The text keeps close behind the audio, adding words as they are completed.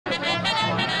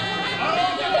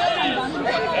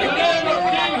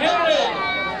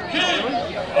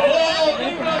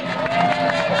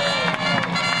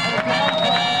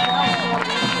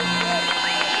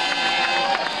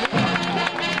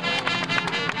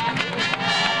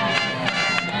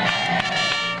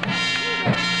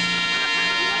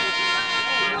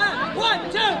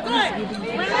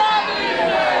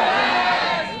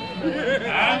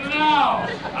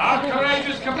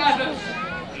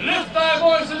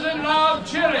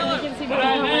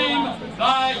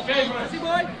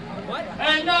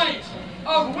a night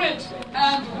of wit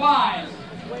and wine.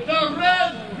 The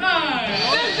Red Nine!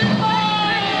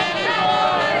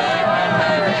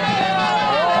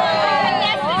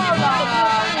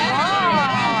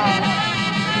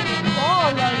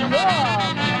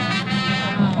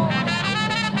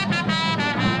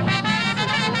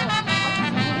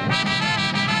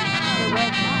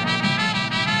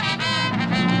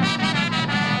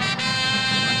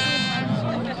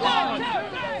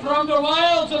 From the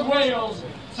wilds of Wales,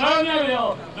 Sir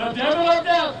Neville, the Devil of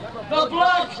Death, the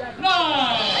Black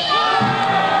Knight!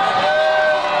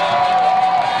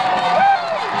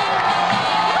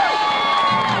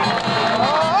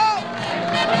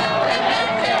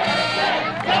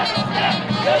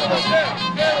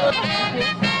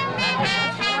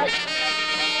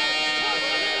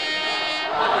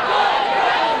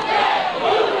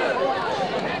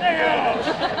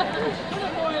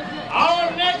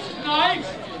 Our next knight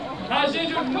has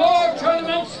entered more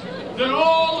tournaments than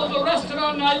all of the rest of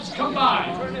our knights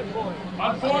combined.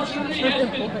 Unfortunately, he has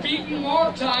been beaten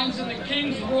more times than the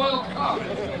King's royal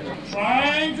carpet.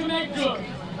 Trying to make good,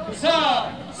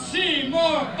 Sir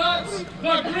Seymour Butts,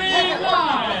 the Green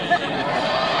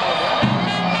Line!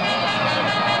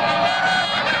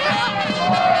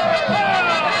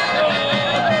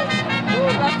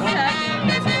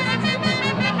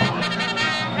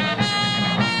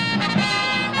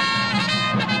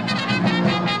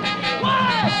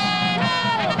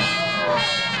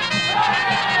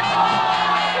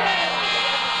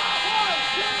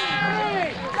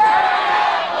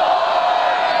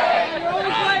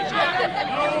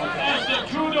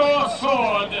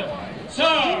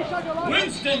 Sir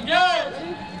Winston Garrett,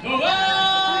 the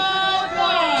Wild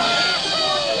One!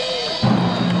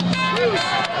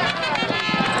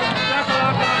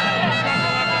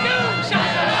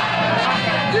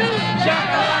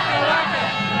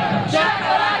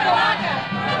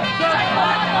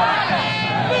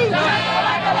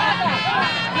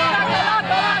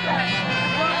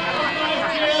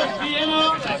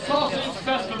 Vienna Sausage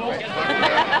Festival.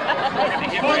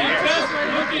 For his best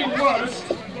looking worst,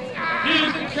 he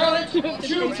is the current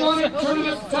Teutonic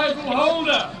Tournament title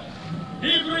holder.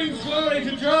 He brings glory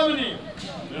to Germany,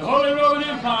 the Holy Roman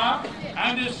Empire,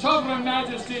 and His Sovereign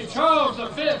Majesty Charles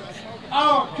V,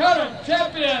 our current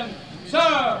champion,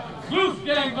 Sir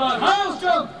Wolfgang von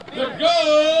Halstrom, the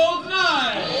Gold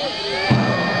Knight.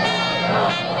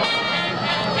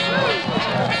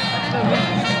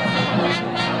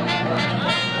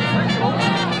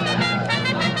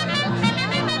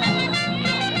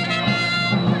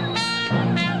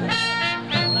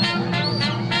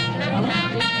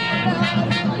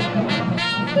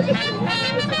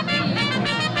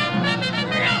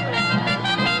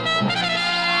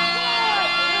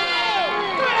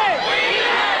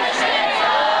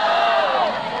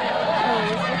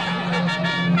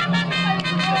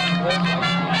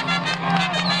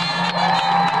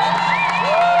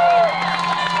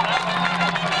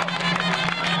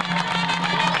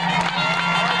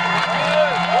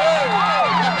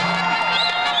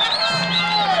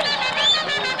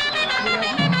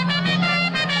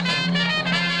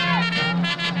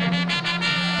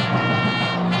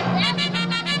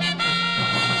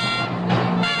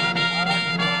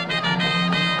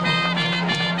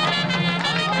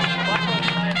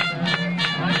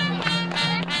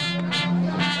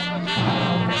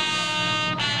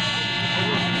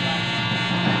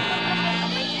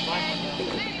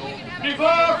 Before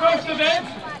our first event,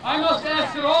 I must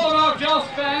ask that all of our joust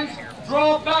fans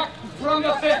draw back from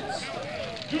the fence.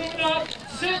 Do not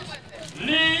sit,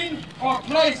 lean, or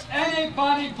place any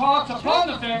body parts upon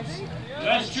the fence,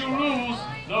 lest you lose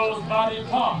those body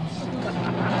parts.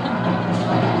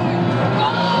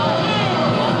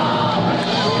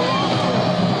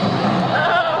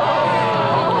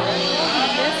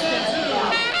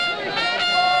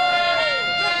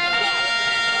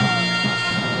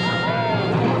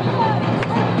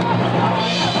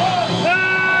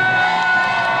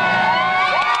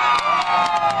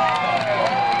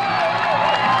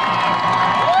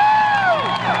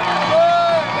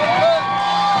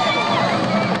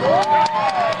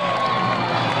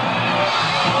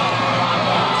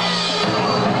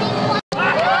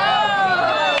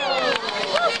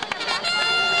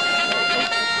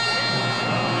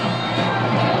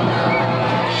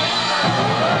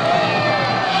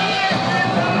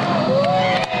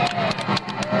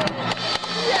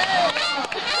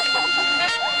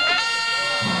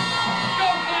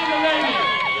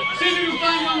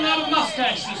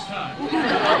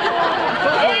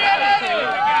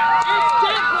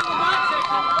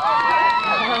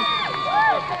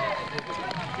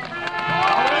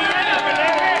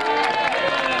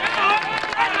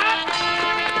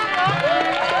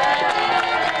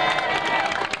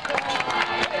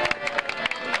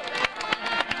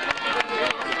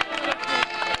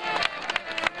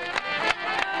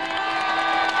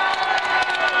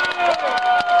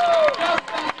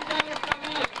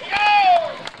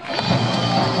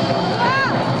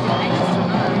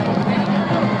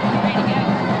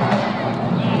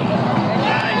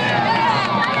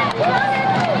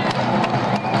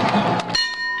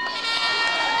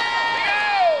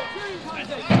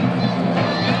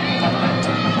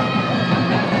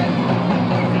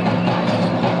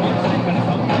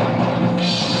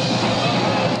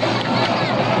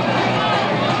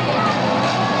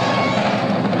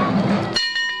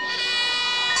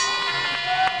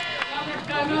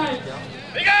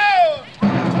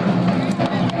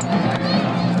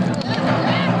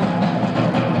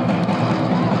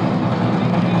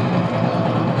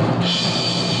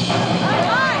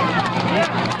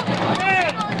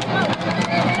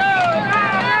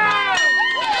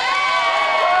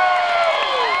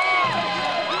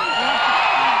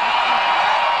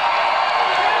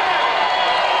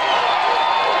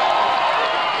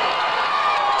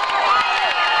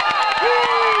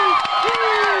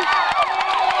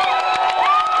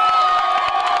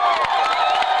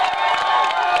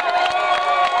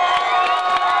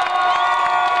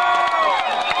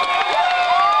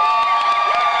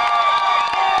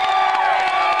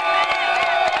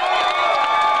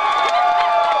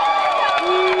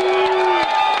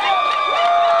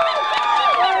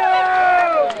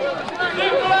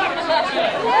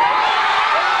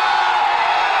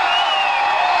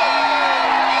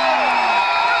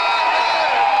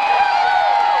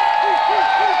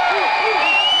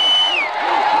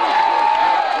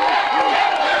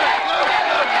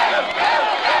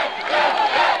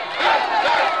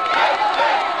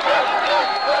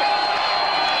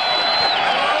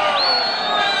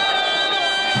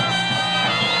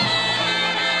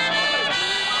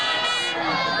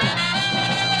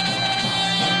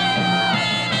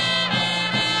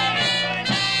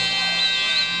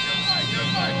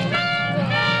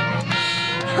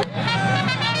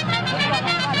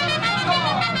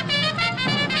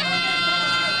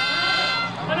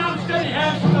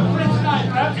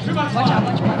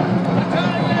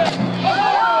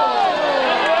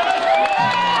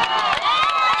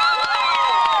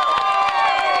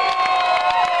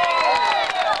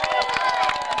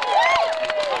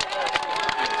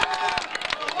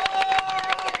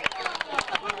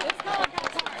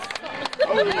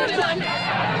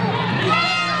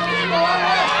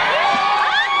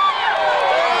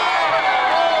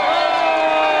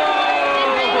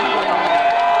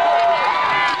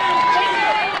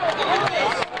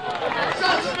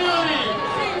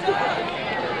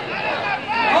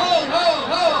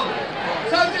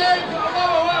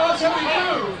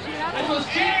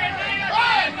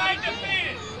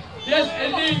 Yes,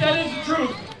 indeed, that is the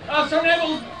truth. Sir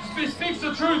Neville speaks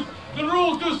the truth. The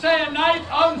rules do say a knight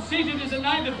unseated is a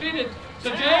knight defeated.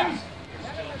 Sir James,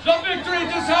 the victory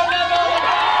to Sir Neville!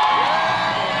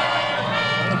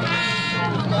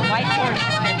 White horse.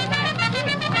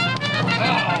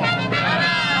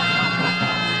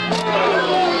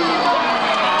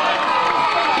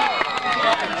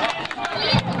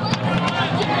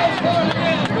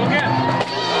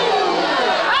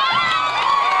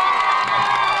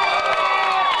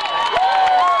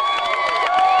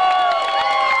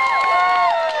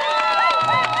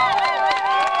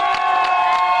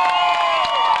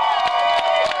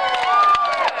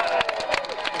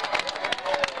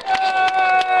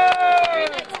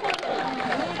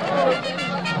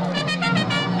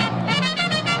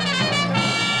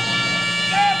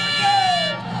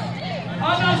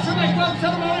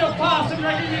 Ceremonial pass in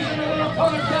recognition of an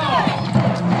opponent's power.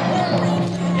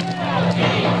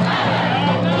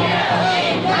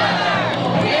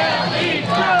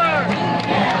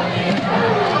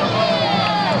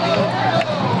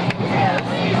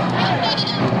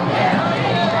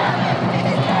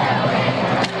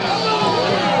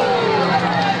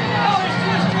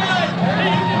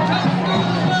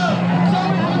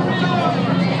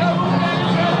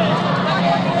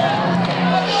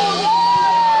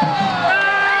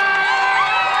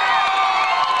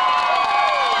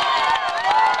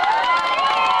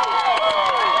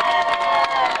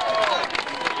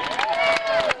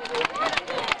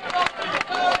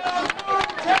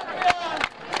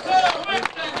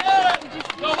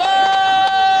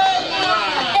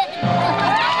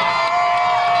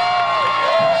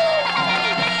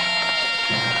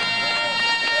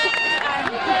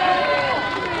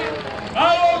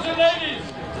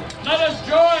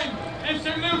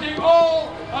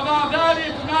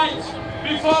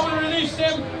 Before we release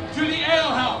them to the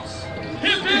alehouse.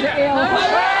 Hip,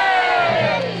 hip.